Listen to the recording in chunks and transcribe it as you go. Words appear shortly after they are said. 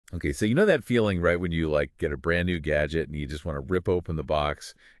Okay, so you know that feeling, right, when you like get a brand new gadget and you just want to rip open the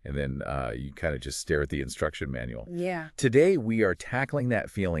box and then you kind of just stare at the instruction manual. Yeah. Today, we are tackling that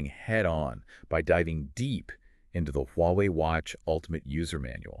feeling head on by diving deep into the Huawei Watch Ultimate User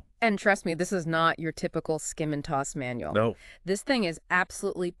Manual. And trust me, this is not your typical skim and toss manual. No, This thing is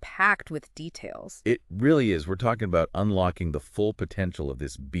absolutely packed with details. it really is. We're talking about unlocking the full potential of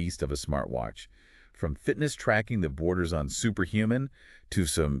this beast of a smartwatch. From fitness tracking that borders on superhuman to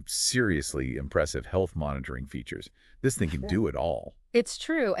some seriously impressive health monitoring features. This thing can do it all. It's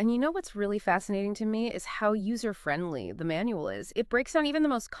true. And you know what's really fascinating to me is how user-friendly the manual is. It breaks down even the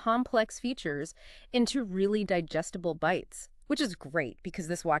most complex features into really digestible bites, which is great because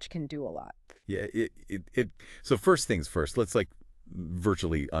this watch can do a lot. Yeah, so first things first, let's like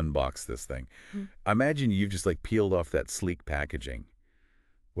virtually unbox this thing. Mm. Imagine you've just like peeled off that sleek packaging.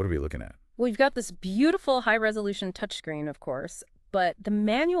 What are we looking at? We've got this beautiful high-resolution touchscreen, of course, but the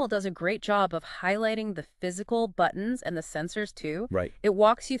manual does a great job of highlighting the physical buttons and the sensors, too. Right. It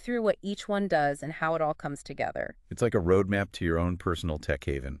walks you through what each one does and how it all comes together. It's like a roadmap to your own personal tech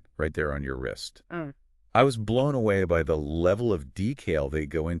haven right there on your wrist. Mm. I was blown away by the level of detail they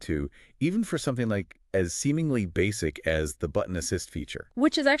go into, even for something like as seemingly basic as the button assist feature.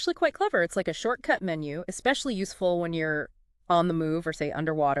 Which is actually quite clever. It's like a shortcut menu, especially useful when you're on the move or, say,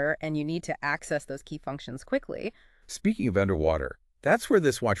 underwater, and you need to access those key functions quickly. Speaking of underwater, that's where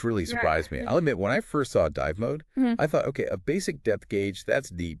this watch really surprised me. I'll admit, when I first saw dive mode, Mhm. I thought, okay, a basic depth gauge, that's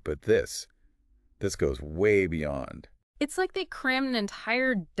deep, but this goes way beyond. It's like they crammed an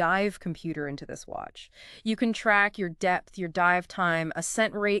entire dive computer into this watch. You can track your depth, your dive time,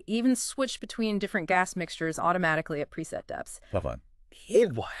 ascent rate, even switch between different gas mixtures automatically at preset depths. Have fun.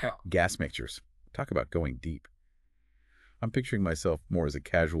 Wow. Gas mixtures. Talk about going deep. I'm picturing myself more as a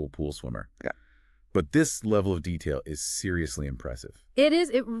casual pool swimmer. Yeah. But this level of detail is seriously impressive. It is.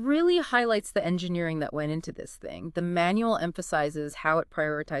 It really highlights the engineering that went into this thing. The manual emphasizes how it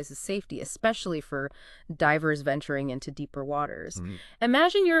prioritizes safety, especially for divers venturing into deeper waters. Mhm.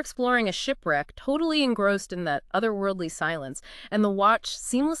 Imagine you're exploring a shipwreck, totally engrossed in that otherworldly silence, and the watch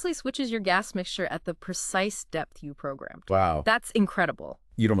seamlessly switches your gas mixture at the precise depth you programmed. Wow. That's incredible.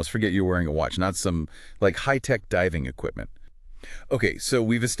 You'd almost forget you're wearing a watch, not some like high-tech diving equipment. Okay, so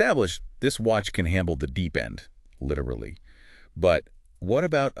we've established this watch can handle the deep end, literally. But what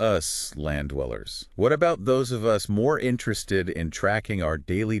about us, land dwellers? What about those of us more interested in tracking our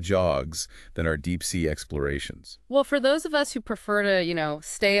daily jogs than our deep-sea explorations? Well, for those of us who prefer to,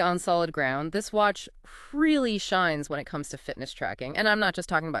 stay on solid ground, this watch really shines when it comes to fitness tracking. And I'm not just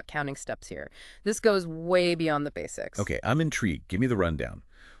talking about counting steps here. This goes way beyond the basics. Okay, I'm intrigued. Give me the rundown.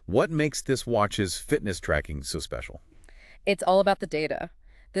 What makes this watch's fitness tracking so special? It's all about the data.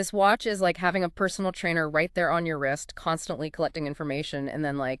 This watch is like having a personal trainer right there on your wrist, constantly collecting information and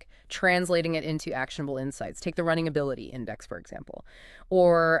then like translating it into actionable insights. Take the running ability index, for example,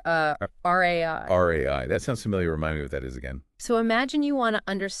 or RAI. RAI. That sounds familiar. Remind me what that is again. So imagine you want to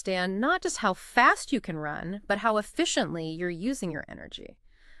understand not just how fast you can run, but how efficiently you're using your energy.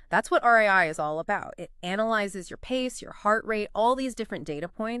 That's what RAI is all about. It analyzes your pace, your heart rate, all these different data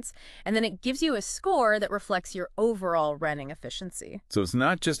points, and then it gives you a score that reflects your overall running efficiency. So it's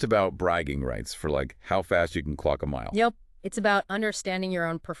not just about bragging rights for like how fast you can clock a mile. Yep. It's about understanding your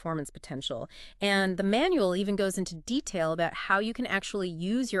own performance potential. And the manual even goes into detail about how you can actually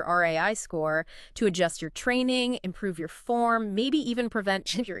use your RAI score to adjust your training, improve your form, maybe even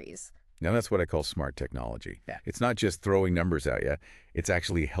prevent injuries. Now that's what I call smart technology. Yeah. It's not just throwing numbers at you. It's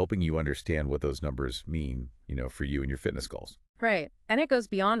actually helping you understand what those numbers mean, for you and your fitness goals. Right. And it goes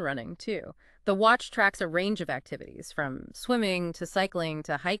beyond running, too. The watch tracks a range of activities, from swimming to cycling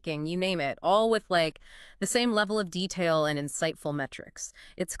to hiking, you name it, all with like the same level of detail and insightful metrics.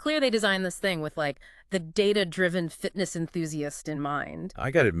 It's clear they designed this thing with like the data-driven fitness enthusiast in mind. I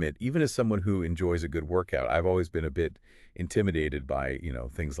got to admit, even as someone who enjoys a good workout, I've always been a bit intimidated by,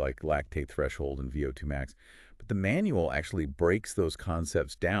 things like lactate threshold and VO2 max. But the manual actually breaks those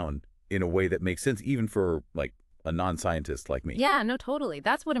concepts down in a way that makes sense even for like a non-scientist like me. Yeah, no, totally.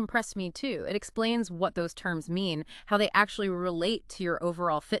 That's what impressed me too. It explains what those terms mean, how they actually relate to your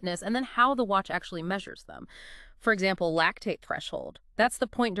overall fitness, and then how the watch actually measures them. For example, lactate threshold. That's the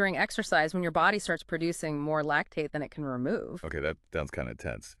point during exercise when your body starts producing more lactate than it can remove. Okay, that sounds kind of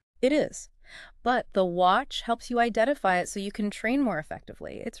tense. It is. But the watch helps you identify it so you can train more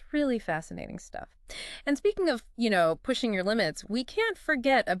effectively. It's really fascinating stuff. And speaking of, pushing your limits, we can't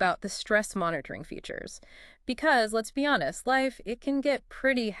forget about the stress monitoring features. Because, let's be honest, life, it can get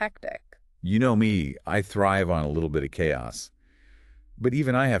pretty hectic. You know me, I thrive on a little bit of chaos. But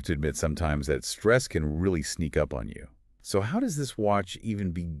even I have to admit sometimes that stress can really sneak up on you. So how does this watch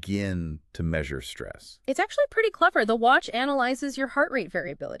even begin to measure stress? It's actually pretty clever. The watch analyzes your heart rate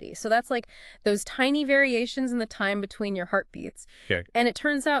variability. So that's like those tiny variations in the time between your heartbeats. Okay. And it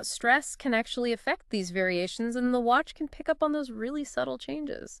turns out stress can actually affect these variations, and the watch can pick up on those really subtle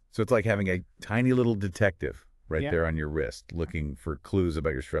changes. So it's like having a tiny little detective right Yeah. there on your wrist looking for clues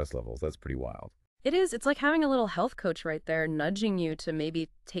about your stress levels. That's pretty wild. It is. It's like having a little health coach right there, nudging you to maybe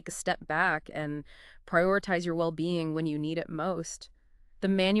take a step back and prioritize your well-being when you need it most. The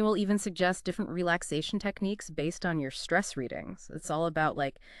manual even suggests different relaxation techniques based on your stress readings. It's all about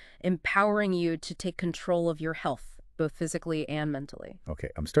like empowering you to take control of your health, both physically and mentally. Okay,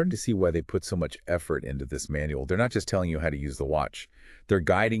 I'm starting to see why they put so much effort into this manual. They're not just telling you how to use the watch. They're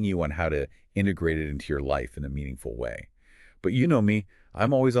guiding you on how to integrate it into your life in a meaningful way. But you know me,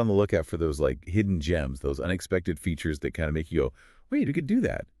 I'm always on the lookout for those like hidden gems, those unexpected features that kind of make you go, wait, you could do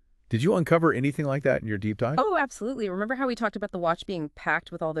that. Did you uncover anything like that in your deep dive? Oh, absolutely. Remember how we talked about the watch being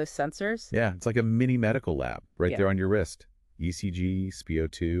packed with all those sensors? Yeah, it's like a mini medical lab right Yeah. there on your wrist. ECG,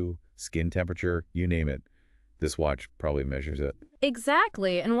 SpO2, skin temperature, you name it. This watch probably measures it.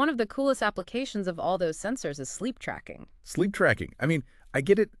 Exactly. And one of the coolest applications of all those sensors is sleep tracking. Sleep tracking. I mean, I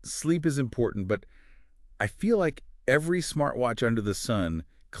get it, sleep is important, but I feel like every smartwatch under the sun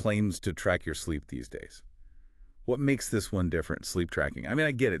claims to track your sleep these days. What makes this one different, sleep tracking? I mean,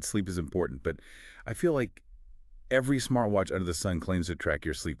 I get it, sleep is important, but I feel like every smartwatch under the sun claims to track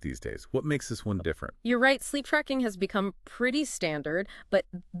your sleep these days. What makes this one different? You're right, sleep tracking has become pretty standard, but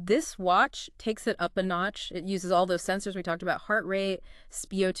this watch takes it up a notch. It uses all those sensors we talked about, heart rate,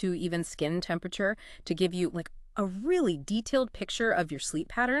 SpO2, even skin temperature, to give you like a really detailed picture of your sleep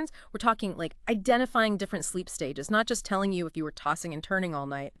patterns. We're talking like identifying different sleep stages, not just telling you if you were tossing and turning all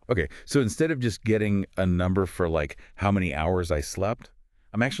night. Okay, so instead of just getting a number for like how many hours I slept,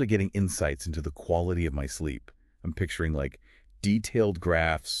 I'm actually getting insights into the quality of my sleep. I'm picturing like detailed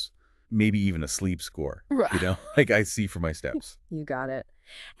graphs, maybe even a sleep score, Right. like I see for my steps. You got it.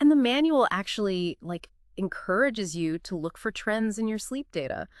 And the manual actually like encourages you to look for trends in your sleep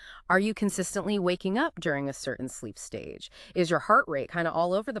data. Are you consistently waking up during a certain sleep stage? Is your heart rate kind of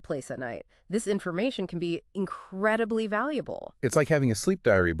all over the place at night? This information can be incredibly valuable. It's like having a sleep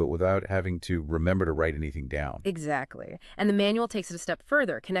diary, but without having to remember to write anything down. Exactly. And the manual takes it a step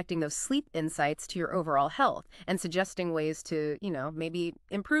further, connecting those sleep insights to your overall health and suggesting ways to, maybe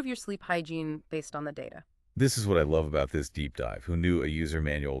improve your sleep hygiene based on the data. This is what I love about this deep dive. Who knew a user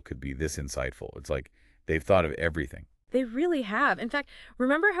manual could be this insightful? It's like they've thought of everything. They really have. In fact,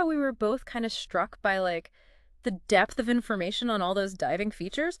 remember how we were both kind of struck by like the depth of information on all those diving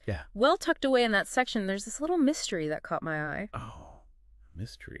features? Yeah. Well tucked away in that section, there's this little mystery that caught my eye. Oh,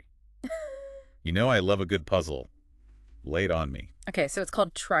 mystery. You know I love a good puzzle. Lay it on me. Okay, so it's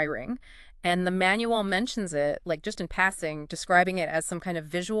called tri-ring, and the manual mentions it, like just in passing, describing it as some kind of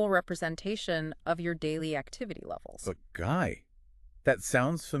visual representation of your daily activity levels. But Guy, that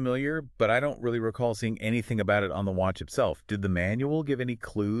sounds familiar, but I don't really recall seeing anything about it on the watch itself. Did the manual give any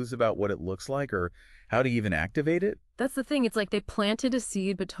clues about what it looks like or how to even activate it? That's the thing. It's like they planted a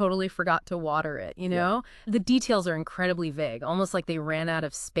seed but totally forgot to water it, you know? The details are incredibly vague, almost like they ran out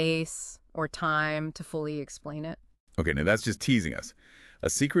of space or time to fully explain it. Okay, now that's just teasing us. A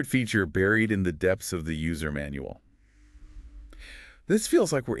secret feature buried in the depths of the user manual. This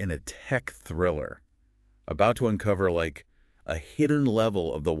feels like we're in a tech thriller, about to uncover like a hidden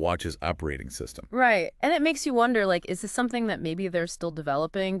level of the watch's operating system. Right. And it makes you wonder, like, is this something that maybe they're still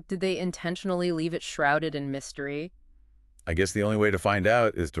developing? Did they intentionally leave it shrouded in mystery? I guess the only way to find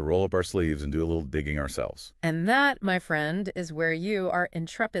out is to roll up our sleeves and do a little digging ourselves. And that, my friend, is where you, our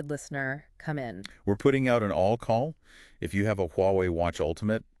intrepid listener, come in. We're putting out an all call. If you have a Huawei Watch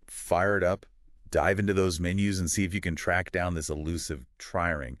Ultimate, fire it up, dive into those menus and see if you can track down this elusive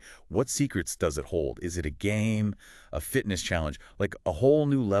tri-ring. What secrets does it hold? Is it a game, a fitness challenge, like a whole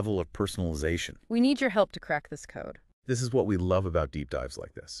new level of personalization? We need your help to crack this code. This is what we love about deep dives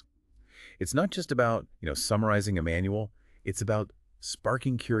like this. It's not just about, summarizing a manual. It's about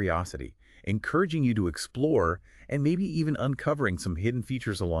sparking curiosity, encouraging you to explore, and maybe even uncovering some hidden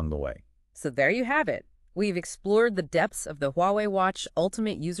features along the way. So there you have it. We've explored the depths of the Huawei Watch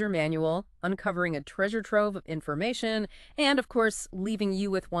Ultimate User Manual, uncovering a treasure trove of information, and of course, leaving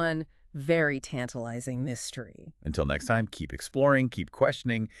you with one very tantalizing mystery. Until next time, keep exploring, keep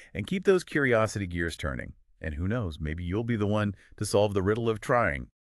questioning, and keep those curiosity gears turning. And who knows, maybe you'll be the one to solve the riddle of trying.